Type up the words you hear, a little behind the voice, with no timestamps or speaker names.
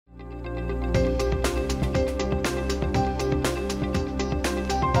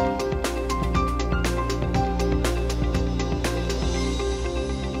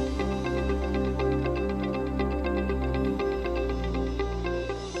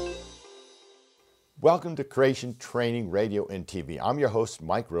Welcome to Creation Training Radio and TV. I'm your host,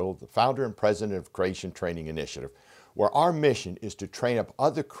 Mike Riddle, the founder and president of Creation Training Initiative, where our mission is to train up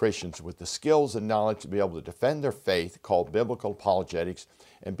other Christians with the skills and knowledge to be able to defend their faith, called biblical apologetics,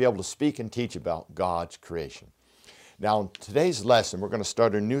 and be able to speak and teach about God's creation. Now, in today's lesson, we're going to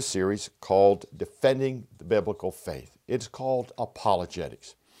start a new series called Defending the Biblical Faith. It's called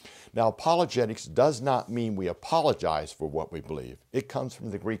Apologetics. Now, apologetics does not mean we apologize for what we believe. It comes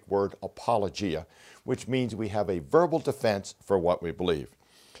from the Greek word apologia, which means we have a verbal defense for what we believe.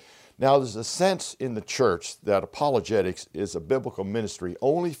 Now, there's a sense in the church that apologetics is a biblical ministry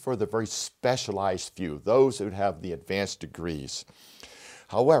only for the very specialized few, those who have the advanced degrees.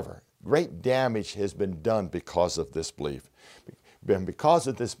 However, great damage has been done because of this belief. And because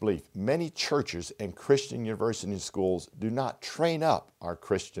of this belief, many churches and Christian university schools do not train up our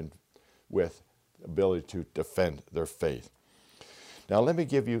Christians with the ability to defend their faith. Now, let me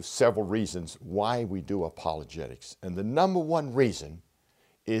give you several reasons why we do apologetics. And the number one reason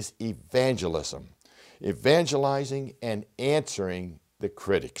is evangelism, evangelizing and answering the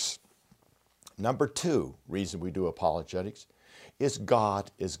critics. Number two reason we do apologetics is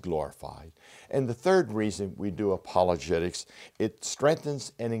God is glorified. And the third reason we do apologetics, it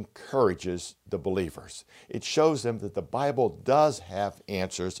strengthens and encourages the believers. It shows them that the Bible does have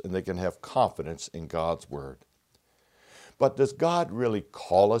answers and they can have confidence in God's Word. But does God really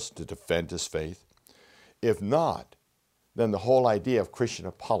call us to defend His faith? If not, then the whole idea of Christian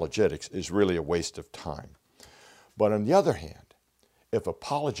apologetics is really a waste of time. But on the other hand, if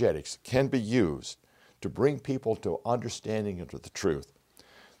apologetics can be used to bring people to understanding into the truth,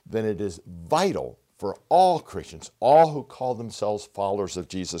 then it is vital for all Christians, all who call themselves followers of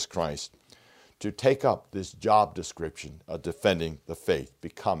Jesus Christ, to take up this job description of defending the faith,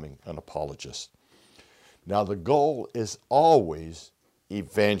 becoming an apologist. Now, the goal is always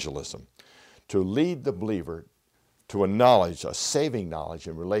evangelism, to lead the believer to a knowledge, a saving knowledge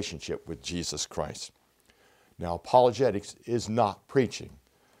and relationship with Jesus Christ. Now, apologetics is not preaching,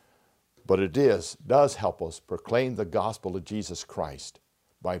 but it does help us proclaim the gospel of Jesus Christ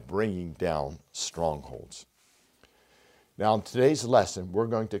by bringing down strongholds. Now, in today's lesson, we're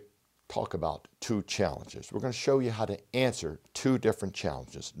going to talk about two challenges. We're going to show you how to answer two different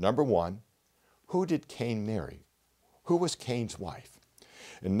challenges. Number one, who did Cain marry? Who was Cain's wife?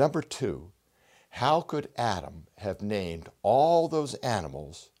 And number two, how could Adam have named all those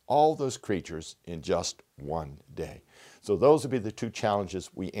animals, all those creatures in just one day? So those will be the two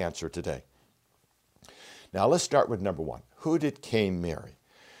challenges we answer today. Now let's start with number one. Who did Cain marry?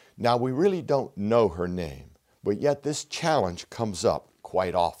 Now we really don't know her name, but yet this challenge comes up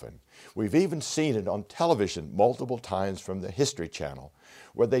quite often. We've even seen it on television multiple times from the History Channel,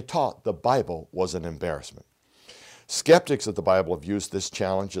 where they taught the Bible was an embarrassment. Skeptics of the Bible have used this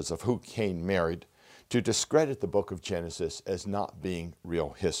challenge as of who Cain married to discredit the book of Genesis as not being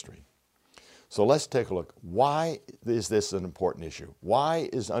real history. So let's take a look. Why is this an important issue? Why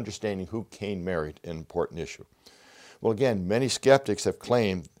is understanding who Cain married an important issue? Well, again, many skeptics have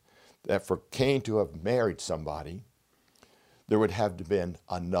claimed that for Cain to have married somebody, there would have to have been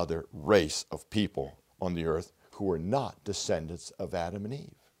another race of people on the earth who were not descendants of Adam and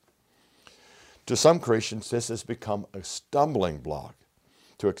Eve. To some Christians, this has become a stumbling block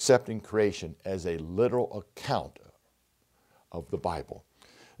to accepting creation as a literal account of the Bible.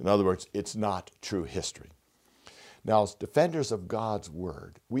 In other words, it's not true history. Now, as defenders of God's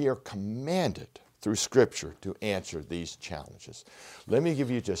Word, we are commanded through Scripture to answer these challenges. Let me give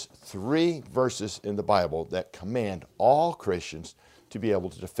you just 3 verses in the Bible that command all Christians to be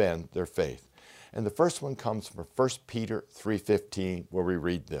able to defend their faith. And the first one comes from 1 Peter 3:15, where we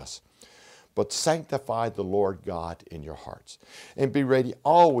read this. But sanctify the Lord God in your hearts, and be ready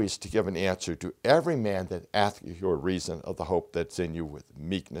always to give an answer to every man that asketh you a reason of the hope that's in you with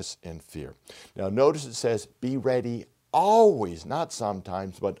meekness and fear. Now notice it says, be ready always, not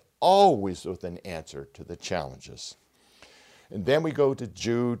sometimes, but always with an answer to the challenges. And then we go to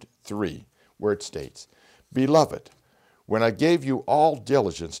Jude 3, where it states, Beloved, when I gave you all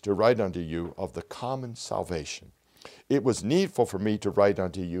diligence to write unto you of the common salvation, it was needful for me to write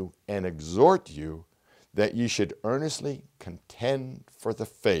unto you and exhort you that ye should earnestly contend for the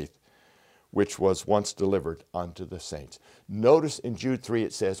faith which was once delivered unto the saints. Notice in Jude 3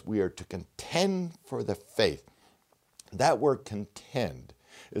 it says we are to contend for the faith. That word contend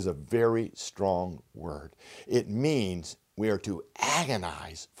is a very strong word. It means we are to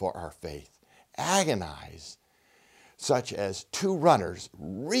agonize for our faith. Agonize, such as two runners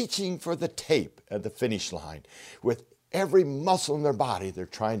reaching for the tape at the finish line. With every muscle in their body, they're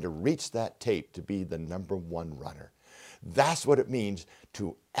trying to reach that tape to be the number one runner. That's what it means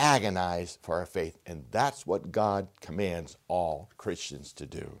to agonize for our faith. And that's what God commands all Christians to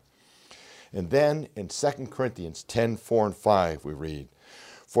do. And then in 2 Corinthians 10, 4 and 5, we read,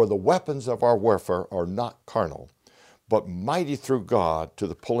 "For the weapons of our warfare are not carnal, but mighty through God to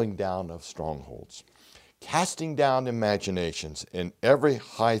the pulling down of strongholds, casting down imaginations and every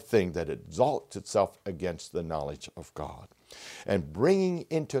high thing that exalts itself against the knowledge of God, and bringing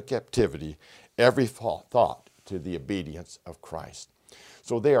into captivity every thought to the obedience of Christ."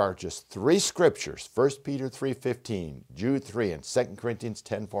 So there are just three scriptures, 1 Peter 3:15, Jude 3, and 2 Corinthians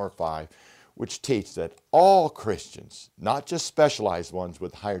 10, 4 and 5, which teach that all Christians, not just specialized ones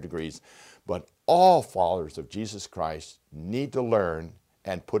with higher degrees, but all followers of Jesus Christ need to learn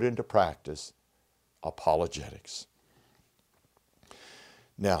and put into practice apologetics.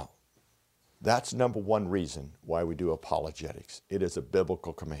 Now, that's number one reason why we do apologetics. It is a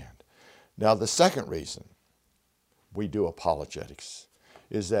biblical command. Now, the second reason we do apologetics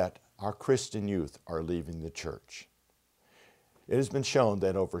is that our Christian youth are leaving the church. It has been shown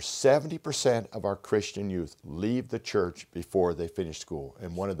that over 70% of our Christian youth leave the church before they finish school.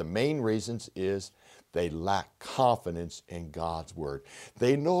 And one of the main reasons is they lack confidence in God's Word.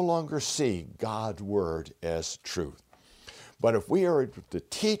 They no longer see God's Word as truth. But if we are to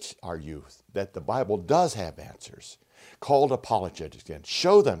teach our youth that the Bible does have answers, called apologetics, and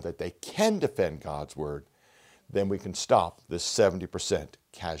show them that they can defend God's Word, then we can stop this 70%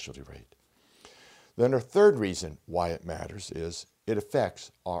 casualty rate. Then our third reason why it matters is it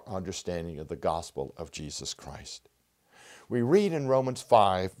affects our understanding of the gospel of Jesus Christ. We read in Romans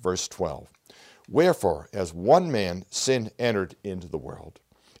 5, verse 12, "Wherefore, as one man sin entered into the world,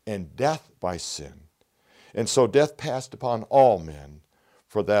 and death by sin, and so death passed upon all men,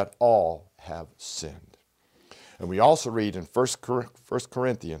 for that all have sinned." And we also read in 1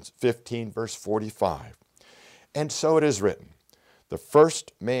 Corinthians 15, verse 45, "And so it is written, the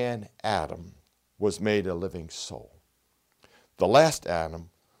first man, Adam, was made a living soul. The last Adam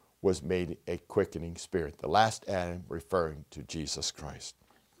was made a quickening spirit." The last Adam referring to Jesus Christ.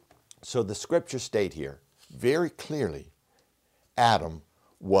 So the scriptures state here very clearly, Adam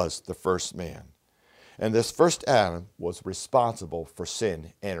was the first man. And this first Adam was responsible for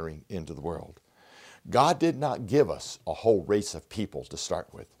sin entering into the world. God did not give us a whole race of people to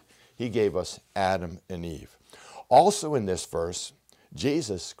start with. He gave us Adam and Eve. Also in this verse,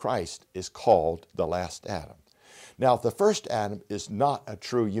 Jesus Christ is called the last Adam. Now, the first Adam is not a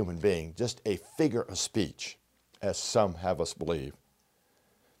true human being, just a figure of speech, as some have us believe.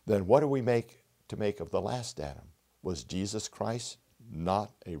 Then what do we make of the last Adam? Was Jesus Christ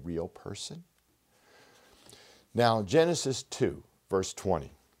not a real person? Now, Genesis 2, verse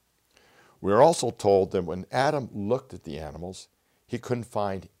 20, we are also told that when Adam looked at the animals, he couldn't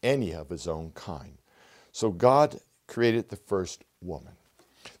find any of his own kind. So God created the first woman.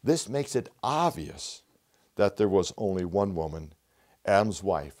 This makes it obvious that there was only one woman, Adam's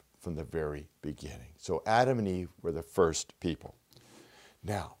wife, from the very beginning. So Adam and Eve were the first people.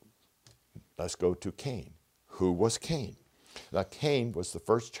 Now, let's go to Cain. Who was Cain? Now, Cain was the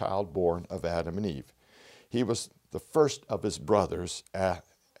first child born of Adam and Eve. He was the first of his brothers,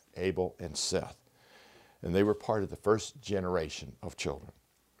 Abel and Seth, and they were part of the first generation of children.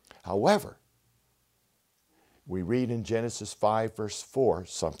 However, we read in Genesis 5, verse 4,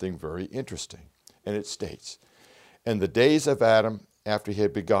 something very interesting. And it states, "And the days of Adam after he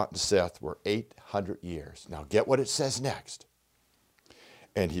had begotten Seth were 800 years. Now get what it says next.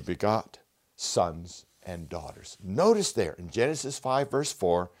 "And he begot sons and daughters." Notice there in Genesis 5, verse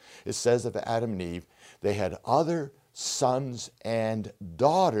 4, it says of Adam and Eve, they had other sons and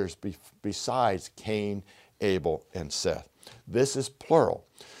daughters besides Cain, Abel, and Seth. This is plural.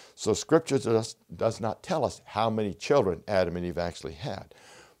 So Scripture does not tell us how many children Adam and Eve actually had.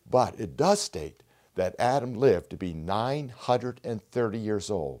 But it does state that Adam lived to be 930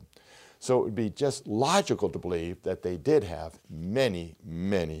 years old. So it would be just logical to believe that they did have many,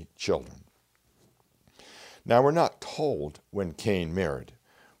 many children. Now, we're not told when Cain married,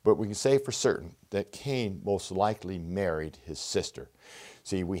 but we can say for certain that Cain most likely married his sister.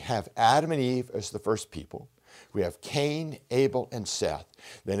 See, we have Adam and Eve as the first people. We have Cain, Abel, and Seth.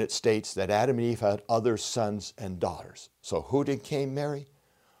 Then it states that Adam and Eve had other sons and daughters. So who did Cain marry?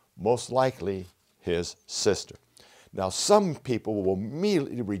 Most likely his sister. Now, some people will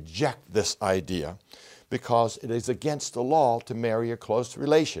immediately reject this idea because it is against the law to marry a close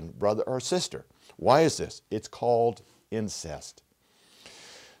relation, brother or sister. Why is this? It's called incest.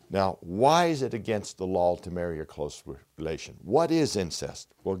 Now, why is it against the law to marry a close relation? What is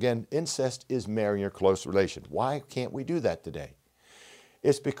incest? Well, again, incest is marrying a close relation. Why can't we do that today?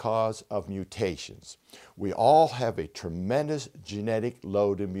 It's because of mutations. We all have a tremendous genetic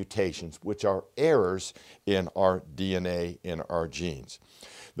load of mutations, which are errors in our DNA, in our genes.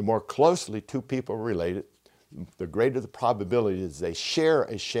 The more closely two people are related, the greater the probability is they share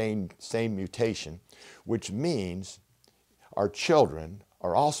a same mutation, which means our children,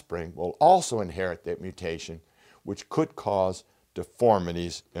 our offspring, will also inherit that mutation, which could cause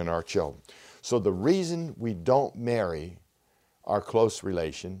deformities in our children. So the reason we don't marry our close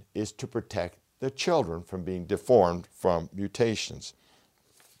relation is to protect the children from being deformed from mutations.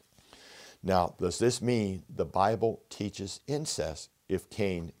 Now, does this mean the Bible teaches incest if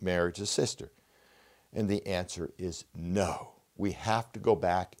Cain married his sister? And the answer is no. We have to go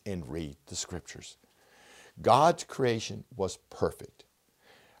back and read the scriptures. God's creation was perfect.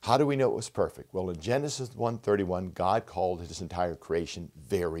 How do we know it was perfect? Well, in Genesis 1:31, God called his entire creation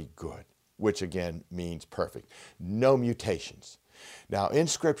very good, which again means perfect. No mutations. Now, in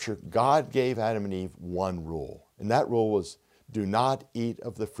Scripture, God gave Adam and Eve one rule, and that rule was, do not eat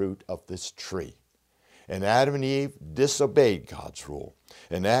of the fruit of this tree. And Adam and Eve disobeyed God's rule,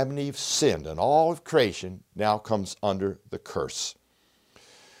 and Adam and Eve sinned, and all of creation now comes under the curse.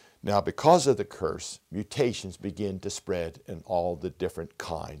 Now, because of the curse, mutations begin to spread in all the different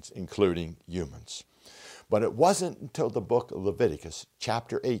kinds, including humans. But it wasn't until the book of Leviticus,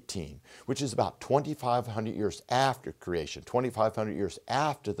 chapter 18, which is about 2,500 years after creation, 2,500 years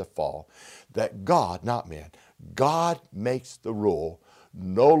after the fall, that God, not man, God makes the rule,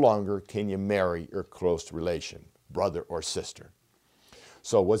 no longer can you marry your close relation, brother or sister.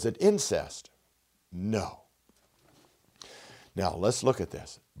 So was it incest? No. Now, let's look at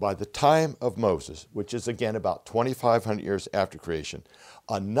this. By the time of Moses, which is again about 2,500 years after creation,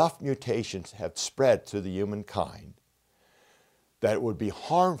 enough mutations have spread to the humankind that it would be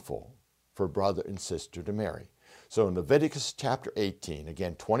harmful for brother and sister to marry. So in Leviticus chapter 18,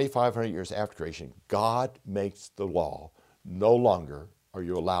 again 2,500 years after creation, God makes the law, no longer are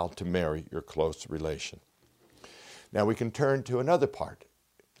you allowed to marry your close relation. Now we can turn to another part.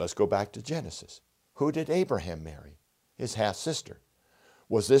 Let's go back to Genesis. Who did Abraham marry? His half-sister.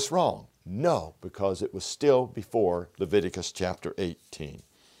 Was this wrong? No, because it was still before Leviticus chapter 18.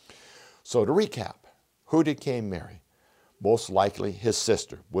 So to recap, who did Cain marry? Most likely his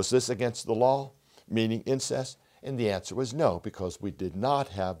sister. Was this against the law, meaning incest? And the answer was no, because we did not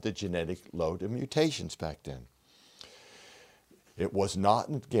have the genetic load of mutations back then. It was not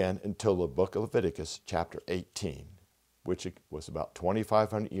again until the book of Leviticus chapter 18, which was about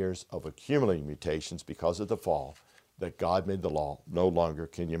 2,500 years of accumulating mutations because of the fall, that God made the law, no longer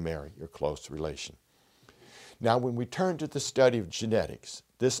can you marry your close relation. Now, when we turn to the study of genetics,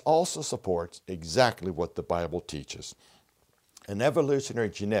 this also supports exactly what the Bible teaches. An evolutionary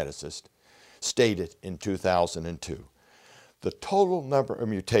geneticist stated in 2002, the total number of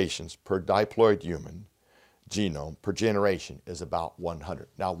mutations per diploid human genome per generation is about 100.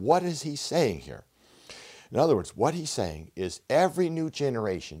 Now, what is he saying here? In other words, what he's saying is every new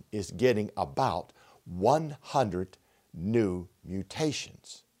generation is getting about 100 new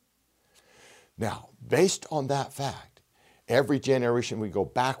mutations. Now, based on that fact, every generation we go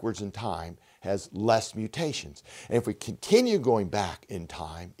backwards in time has less mutations. And if we continue going back in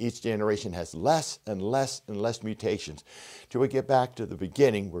time, each generation has less and less and less mutations till we get back to the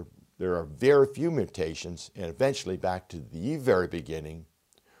beginning where there are very few mutations, and eventually back to the very beginning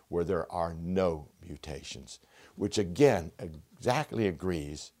where there are no mutations, which again exactly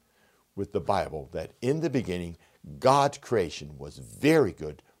agrees with the Bible that in the beginning God's creation was very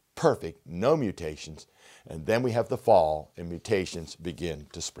good, perfect, no mutations, and then we have the fall and mutations begin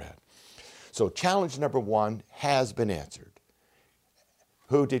to spread. So challenge number one has been answered.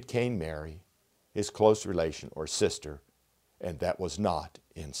 Who did Cain marry? His close relation or sister, and that was not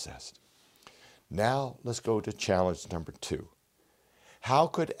incest. Now let's go to challenge number two. How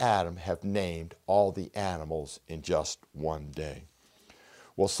could Adam have named all the animals in just one day?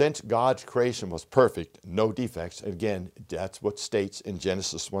 Well, since God's creation was perfect, no defects, and again, that's what states in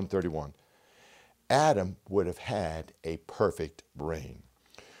Genesis 1:31, Adam would have had a perfect brain.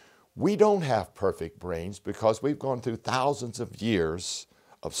 We don't have perfect brains because we've gone through thousands of years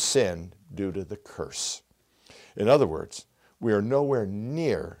of sin due to the curse. In other words, we are nowhere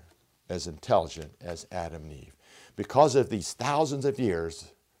near as intelligent as Adam and Eve. Because of these thousands of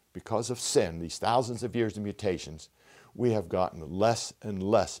years, because of sin, these thousands of years of mutations, we have gotten less and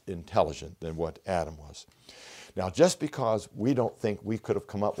less intelligent than what Adam was. Now, just because we don't think we could have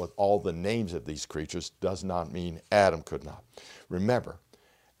come up with all the names of these creatures does not mean Adam could not. Remember,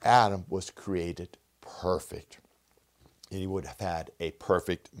 Adam was created perfect. he would have had a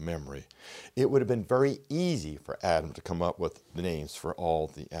perfect memory. It would have been very easy for Adam to come up with the names for all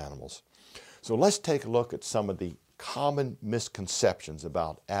the animals. So let's take a look at some of the common misconceptions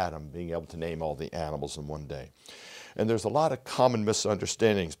about Adam being able to name all the animals in one day. And there's a lot of common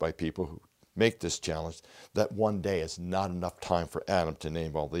misunderstandings by people who make this challenge that one day is not enough time for Adam to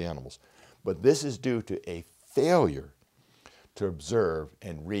name all the animals. But this is due to a failure to observe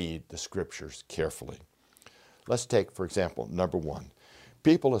and read the scriptures carefully. Let's take, for example, number one.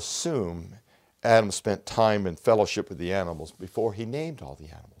 People assume Adam spent time in fellowship with the animals before he named all the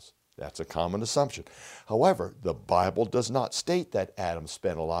animals. That's a common assumption. However, the Bible does not state that Adam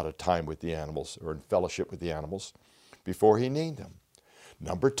spent a lot of time with the animals or in fellowship with the animals before he named them.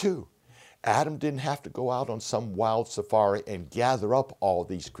 Number two, Adam didn't have to go out on some wild safari and gather up all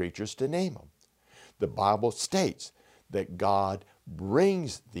these creatures to name them. The Bible states that God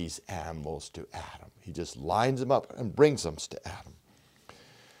brings these animals to Adam. He just lines them up and brings them to Adam.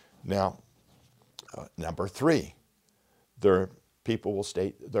 Now, number three, people will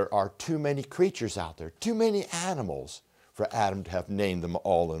state there are too many creatures out there, too many animals for Adam to have named them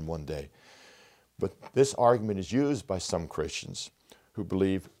all in one day. But this argument is used by some Christians who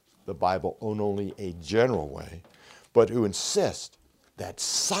believe the Bible in only a general way, but who insist that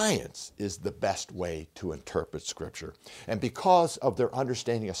science is the best way to interpret Scripture. And because of their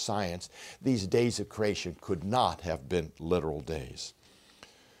understanding of science, these days of creation could not have been literal days.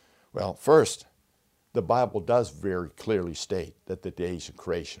 Well, first, the Bible does very clearly state that the days of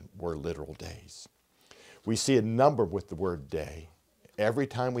creation were literal days. We see a number with the word day. Every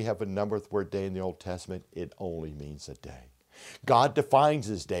time we have a number with the word day in the Old Testament, it only means a day. God defines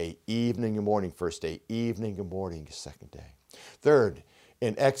his day, evening and morning, first day, evening and morning, second day. Third,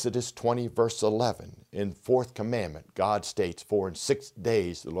 in Exodus 20, verse 11, in fourth commandment, God states, "For in 6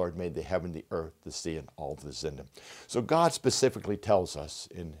 days the Lord made the heaven, the earth, the sea, and all that is in them." So God specifically tells us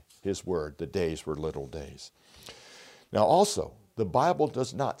in his word the days were literal days. Now also, the Bible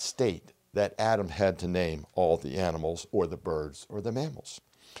does not state that Adam had to name all the animals or the birds or the mammals.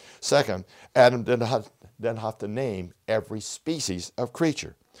 Second, Adam didn't have to name every species of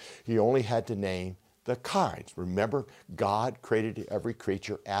creature. He only had to name the kinds. Remember, God created every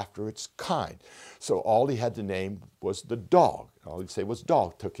creature after its kind. So all he had to name was the dog. All he'd say was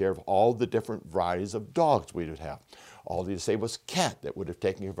dog, took care of all the different varieties of dogs we would have. All he'd say was cat, that would have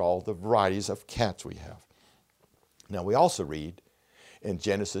taken care of all the varieties of cats we have. Now we also read in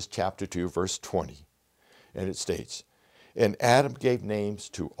Genesis chapter 2, verse 20, and it states, "And Adam gave names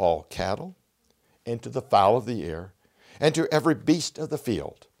to all cattle, and to the fowl of the air, and to every beast of the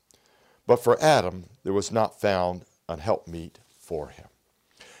field. But for Adam there was not found an helpmeet for him."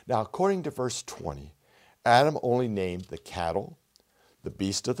 Now, according to verse 20, Adam only named the cattle, the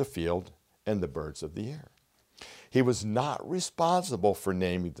beasts of the field, and the birds of the air. He was not responsible for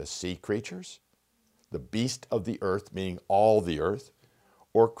naming the sea creatures, the beast of the earth, meaning all the earth,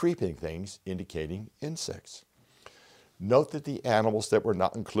 or creeping things, indicating insects. Note that the animals that were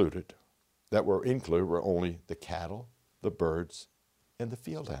included were only the cattle, the birds, and the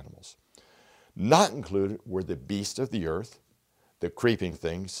field animals. Not included were the beasts of the earth, the creeping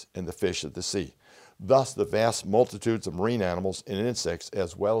things, and the fish of the sea. Thus, the vast multitudes of marine animals and insects,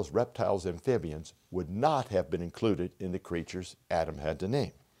 as well as reptiles and amphibians, would not have been included in the creatures Adam had to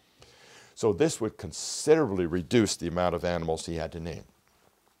name. So this would considerably reduce the amount of animals he had to name.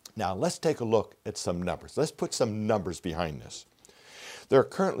 Now, let's take a look at some numbers. Let's put some numbers behind this. There are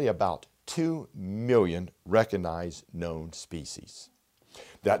currently about 2 million recognized known species.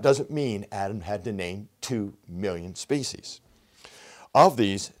 That doesn't mean Adam had to name 2 million species. Of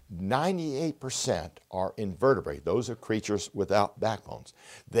these, 98% are invertebrate. Those are creatures without backbones.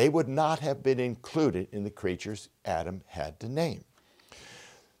 They would not have been included in the creatures Adam had to name.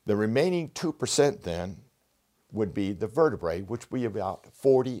 The remaining 2% then would be the vertebrae, which would be about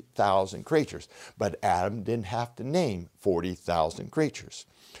 40,000 creatures. But Adam didn't have to name 40,000 creatures.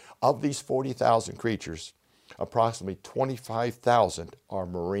 Of these 40,000 creatures, approximately 25,000 are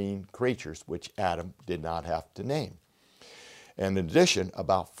marine creatures, which Adam did not have to name. And in addition,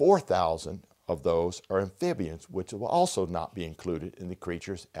 about 4,000 of those are amphibians, which will also not be included in the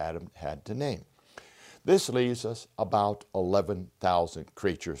creatures Adam had to name. This leaves us about 11,000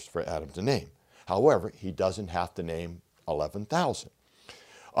 creatures for Adam to name. However, he doesn't have to name 11,000.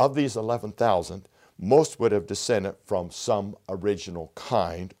 Of these 11,000, most would have descended from some original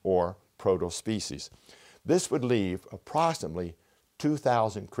kind or proto-species. This would leave approximately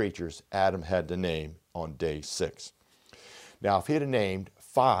 2,000 creatures Adam had to name on day 6. Now, if he had named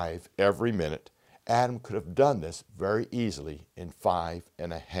 5 every minute, Adam could have done this very easily in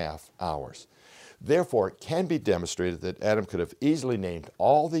 5.5 hours. Therefore, it can be demonstrated that Adam could have easily named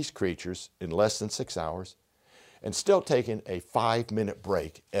all these creatures in less than 6 hours and still taken a 5-minute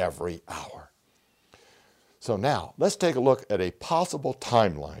break every hour. So now, let's take a look at a possible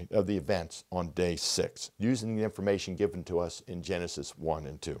timeline of the events on day 6, using the information given to us in Genesis 1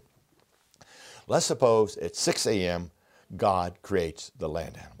 and 2. Let's suppose at 6 a.m., God creates the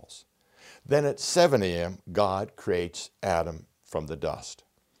land animals. Then at 7 a.m., God creates Adam from the dust.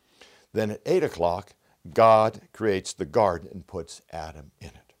 Then at 8 o'clock, God creates the garden and puts Adam in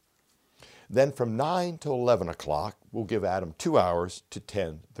it. Then from 9 to 11 o'clock, we'll give Adam 2 hours to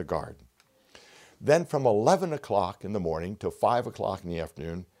tend the garden. Then from 11 o'clock in the morning to 5 o'clock in the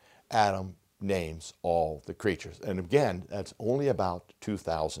afternoon, Adam names all the creatures. And again, that's only about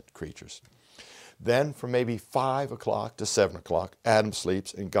 2,000 creatures. Then from maybe 5 o'clock to 7 o'clock, Adam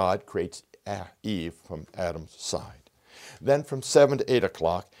sleeps and God creates Eve from Adam's side. Then from 7 to 8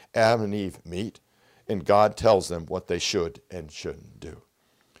 o'clock, Adam and Eve meet and God tells them what they should and shouldn't do.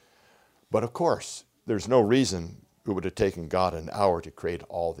 But of course, there's no reason it would have taken God an hour to create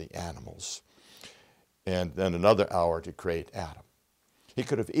all the animals and then another hour to create Adam. He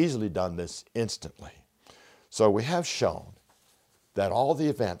could have easily done this instantly. So we have shown that all the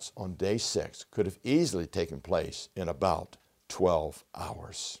events on day 6 could have easily taken place in about 12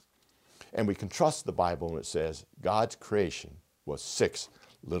 hours. And we can trust the Bible when it says God's creation was 6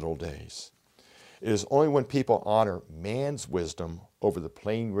 little days. It is only when people honor man's wisdom over the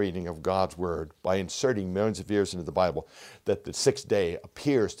plain reading of God's Word by inserting millions of years into the Bible that the 6th day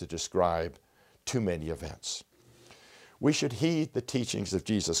appears to describe too many events. We should heed the teachings of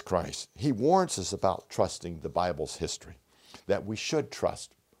Jesus Christ. He warns us about trusting the Bible's history, that we should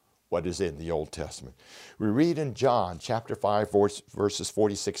trust what is in the Old Testament. We read in John chapter 5, verses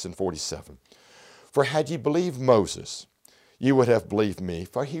 46 and 47, "For had ye believed Moses, ye would have believed me,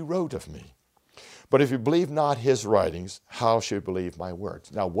 for he wrote of me. But if you believe not his writings, how should you believe my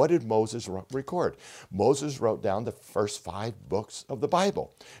words?" Now, what did Moses record? Moses wrote down the first 5 books of the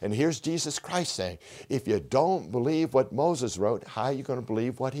Bible. And here's Jesus Christ saying, if you don't believe what Moses wrote, how are you going to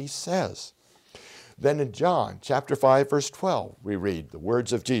believe what he says? Then in John chapter 5, verse 12, we read the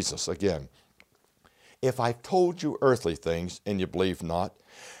words of Jesus again. "If I've told you earthly things and you believe not,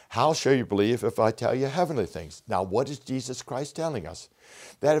 how shall you believe if I tell you heavenly things?" Now, what is Jesus Christ telling us?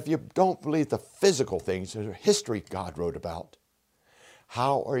 That if you don't believe the physical things or history God wrote about,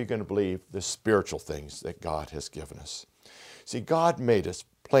 how are you going to believe the spiritual things that God has given us? See, God made us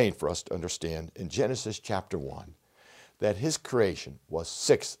plain for us to understand in Genesis chapter 1 that his creation was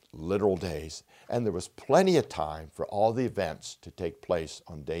 6 literal days, and there was plenty of time for all the events to take place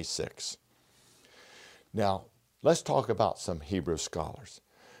on day 6. Now, let's talk about some Hebrew scholars.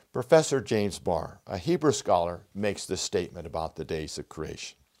 Professor James Barr, a Hebrew scholar, makes this statement about the days of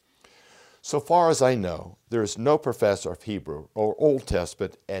creation. "So far as I know, there is no professor of Hebrew or Old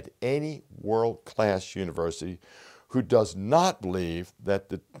Testament at any world-class university who does not believe that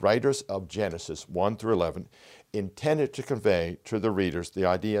the writers of Genesis 1 through 11 intended to convey to the readers the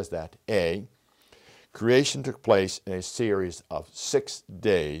idea that A, creation took place in a series of 6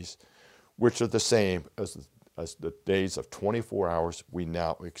 days, which are the same as the days of 24 hours we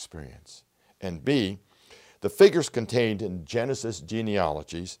now experience. And B, the figures contained in Genesis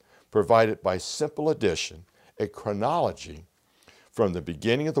genealogies provided by simple addition a chronology from the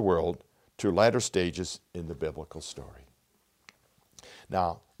beginning of the world to latter stages in the biblical story."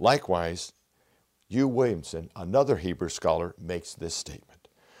 Now, likewise, Hugh Williamson, another Hebrew scholar, makes this statement.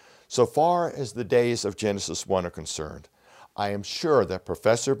 "So far as the days of Genesis 1 are concerned, I am sure that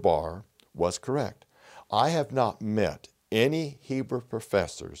Professor Barr was correct. I have not met any Hebrew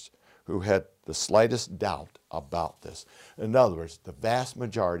professors who had the slightest doubt about this." In other words, the vast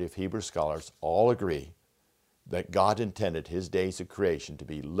majority of Hebrew scholars all agree that God intended his days of creation to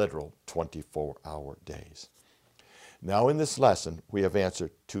be literal 24-hour days. Now, in this lesson, we have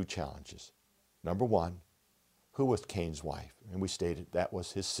answered 2 challenges. Number 1, who was Cain's wife? And we stated that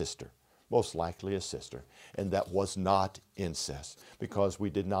was his sister, most likely a sister, and that was not incest because we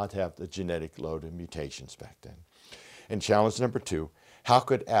did not have the genetic load of mutations back then. And challenge number 2, how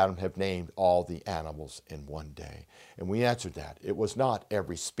could Adam have named all the animals in one day? And we answered that. It was not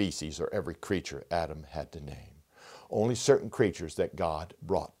every species or every creature Adam had to name, only certain creatures that God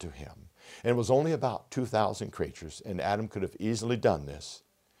brought to him. And it was only about 2,000 creatures, and Adam could have easily done this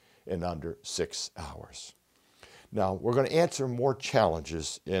in under 6 hours. Now, we're going to answer more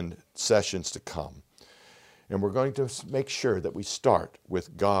challenges in sessions to come. And we're going to make sure that we start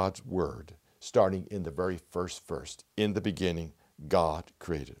with God's Word, starting in the very first verse. In the beginning, God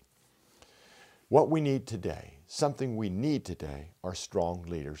created. What we need today, something we need today are strong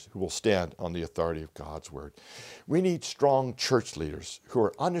leaders who will stand on the authority of God's Word. We need strong church leaders who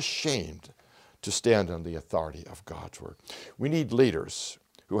are unashamed to stand on the authority of God's Word. We need leaders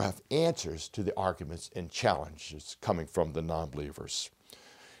who have answers to the arguments and challenges coming from the non-believers.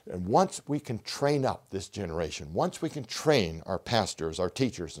 And once we can train up this generation, once we can train our pastors, our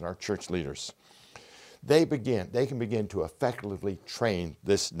teachers, and our church leaders, they can begin to effectively train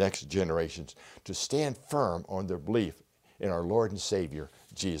this next generation to stand firm on their belief in our Lord and Savior,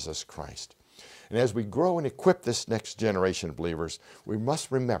 Jesus Christ. And as we grow and equip this next generation of believers, we must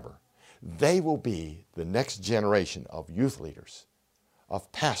remember they will be the next generation of youth leaders,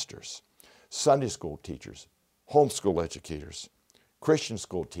 of pastors, Sunday school teachers, homeschool educators, Christian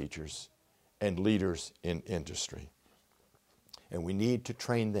school teachers, and leaders in industry. And we need to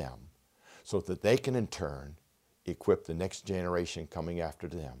train them so that they can in turn equip the next generation coming after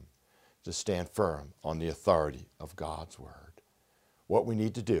them to stand firm on the authority of God's Word. What we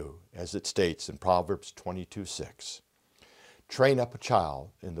need to do, as it states in Proverbs 22:6, train up a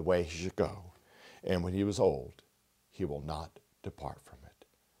child in the way he should go, and when he is old, he will not depart from it.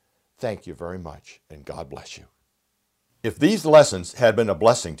 Thank you very much, and God bless you. If these lessons had been a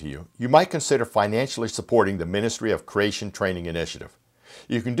blessing to you, you might consider financially supporting the Ministry of Creation Training Initiative.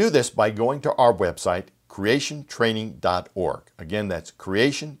 You can do this by going to our website, creationtraining.org. Again, that's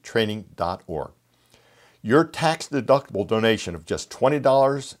creationtraining.org. Your tax-deductible donation of just $20,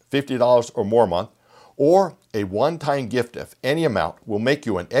 $50, or more a month, or a one-time gift of any amount will make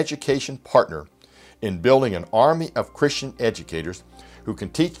you an education partner in building an army of Christian educators who can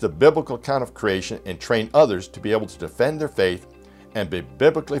teach the biblical account of creation and train others to be able to defend their faith and be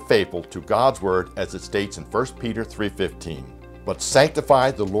biblically faithful to God's Word as it states in 1 Peter 3:15. But sanctify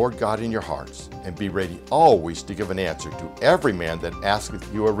the Lord God in your hearts, and be ready always to give an answer to every man that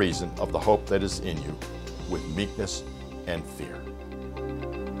asketh you a reason of the hope that is in you, with meekness and fear.